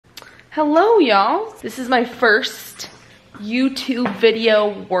Hello y'all, this is my first YouTube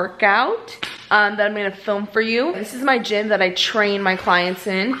video workout that I'm gonna film for you. This is my gym that I train my clients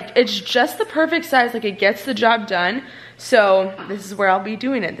in. It's just the perfect size, like it gets the job done. So this is where I'll be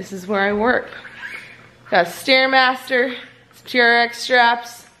doing it. This is where I work. Got a Stairmaster, some TRX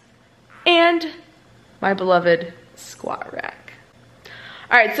straps, and my beloved squat rack.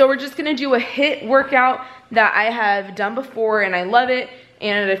 All right, so we're just gonna do a HIIT workout that I have done before and I love it.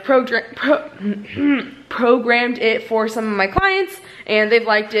 And I've programmed it for some of my clients and they've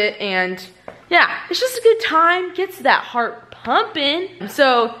liked it, and yeah, it's just a good time, gets that heart pumping.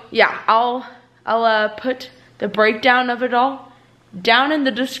 So yeah, I'll put the breakdown of it all down in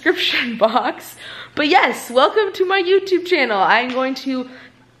the description box. But yes, welcome to my YouTube channel. I'm going to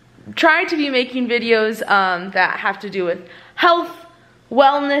try to be making videos that have to do with health,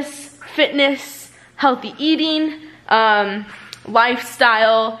 wellness, fitness, healthy eating,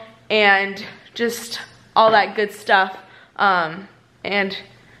 lifestyle, and just all that good stuff, and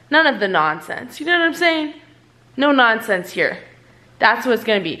none of the nonsense. You know what I'm saying? No nonsense here. That's what it's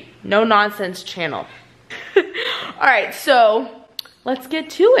gonna be. No nonsense channel. Alright, so let's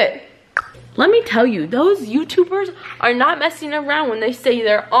get to it. Let me tell you, those YouTubers are not messing around when they say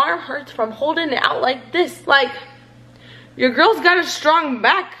their arm hurts from holding it out like this. Like, your girl's got a strong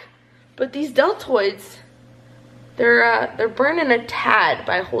back, but these deltoids, they're burning a tad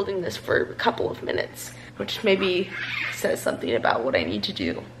by holding this for a couple of minutes, which maybe says something about what I need to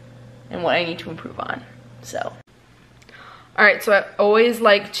do and what I need to improve on. So, all right, so I always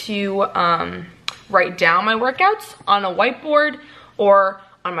like to write down my workouts on a whiteboard or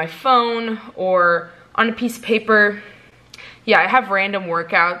on my phone or on a piece of paper. Yeah, I have random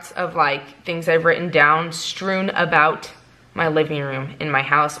workouts of like things I've written down strewn about my living room in my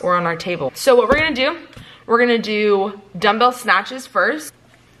house or on our table. So what we're gonna do, we're gonna do dumbbell snatches first,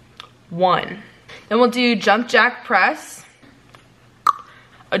 1. Then we'll do jump jack press,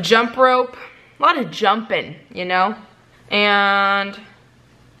 a jump rope, a lot of jumping, you know, and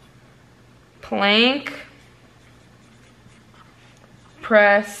plank,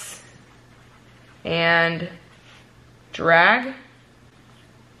 press, and drag.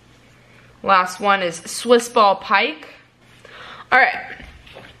 Last one is Swiss ball pike. All right.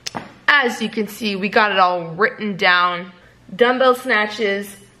 As you can see, we got it all written down. Dumbbell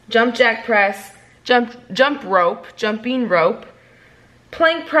snatches, jump jack press, jump rope, jumping rope,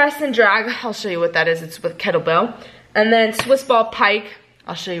 plank press and drag. I'll show you what that is. It's with kettlebell. And then Swiss ball pike.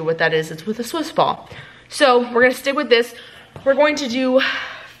 I'll show you what that is. It's with a Swiss ball. So we're gonna stick with this. We're going to do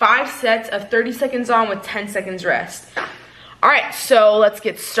 5 sets of 30 seconds on with 10 seconds rest. All right, so let's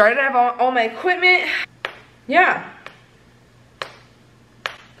get started. I have all my equipment. Yeah.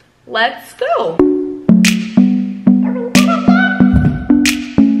 Let's go.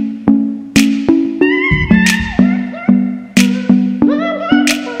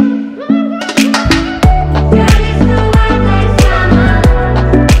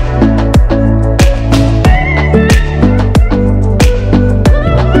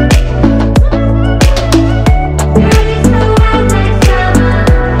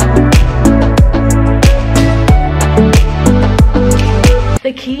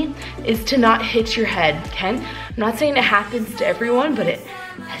 The key is to not hit your head, okay? I'm not saying it happens to everyone, but it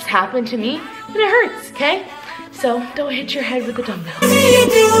has happened to me, and it hurts, okay? So don't hit your head with the dumbbell. You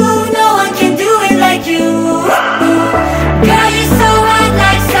do, no one can do it like you. Girl, you're so hot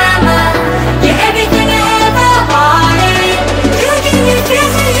like summer. You're everything I ever wanted. You give me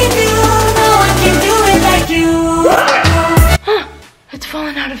feels that you do, no one can do it like you. Huh, it's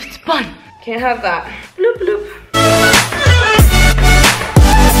falling out of its bun. Can't have that. Bloop, bloop.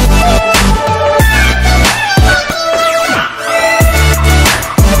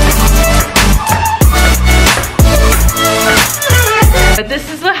 But this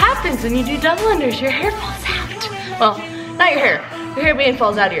is what happens when you do double unders. Your hair falls out. Well, not your hair. Your hair band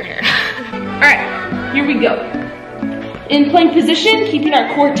falls out of your hair. All right, here we go. In plank position, keeping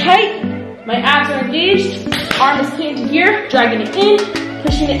our core tight. My abs are engaged. Arm is planted here, dragging it in,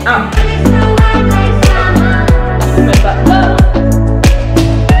 pushing it out. Keep my butt low.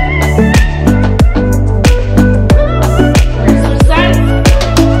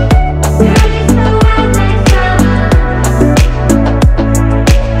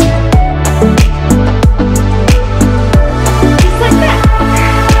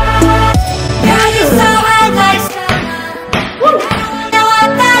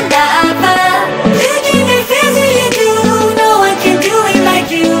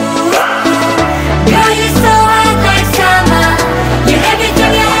 Girl, you're so hot like summer.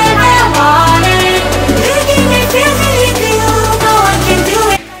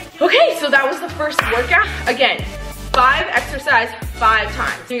 first workout. Again, 5 exercise, 5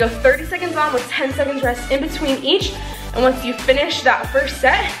 times. You go 30 seconds on with 10 seconds rest in between each. And once you finish that first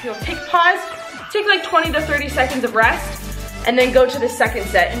set, you'll take pause, take like 20 to 30 seconds of rest, and then go to the second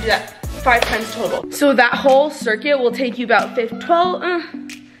set and do that 5 times total. So that whole circuit will take you about 15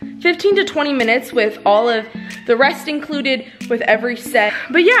 to 20 minutes with all of the rest included with every set.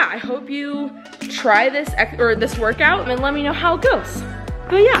 But yeah, I hope you try this workout and let me know how it goes.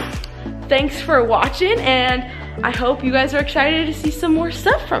 But yeah, thanks for watching, and I hope you guys are excited to see some more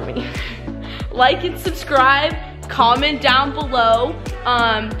stuff from me. Like and subscribe, comment down below.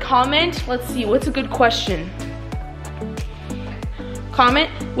 Comment, let's see, what's a good question? Comment,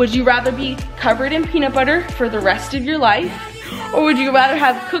 would you rather be covered in peanut butter for the rest of your life, or would you rather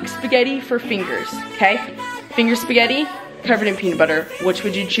have cooked spaghetti for fingers, okay? Finger spaghetti, covered in peanut butter. Which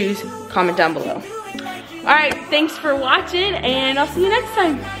would you choose? Comment down below. All right, thanks for watching, and I'll see you next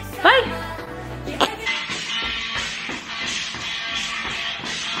time. Bye.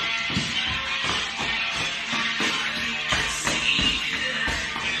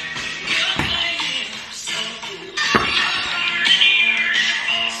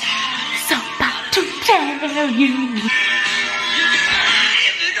 You.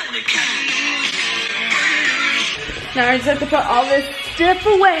 Now I just have to put all this stuff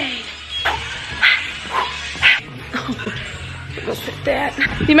away. Almost hit that.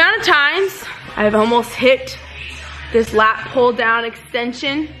 The amount of times I've almost hit this lat pull down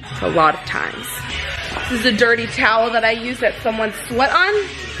extension, it's a lot of times. This is a dirty towel that I use that someone sweat on.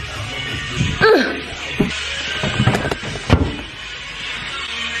 Ugh.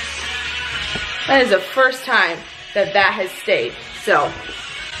 That is the first time that that has stayed, so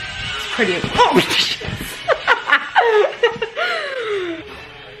it's pretty. Oh,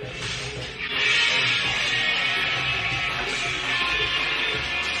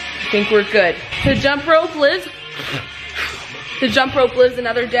 I think we're good. The jump rope lives. The jump rope lives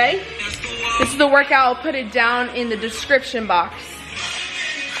another day. This is the workout. I'll put it down in the description box.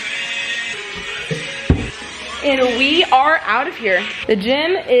 And we are out of here. The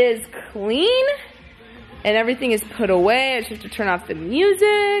gym is clean and everything is put away. I just have to turn off the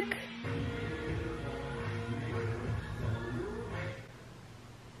music.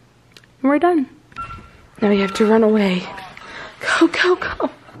 And we're done. Now we have to run away. Go, go, go.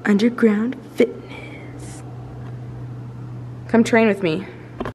 Underground fitness. Come train with me.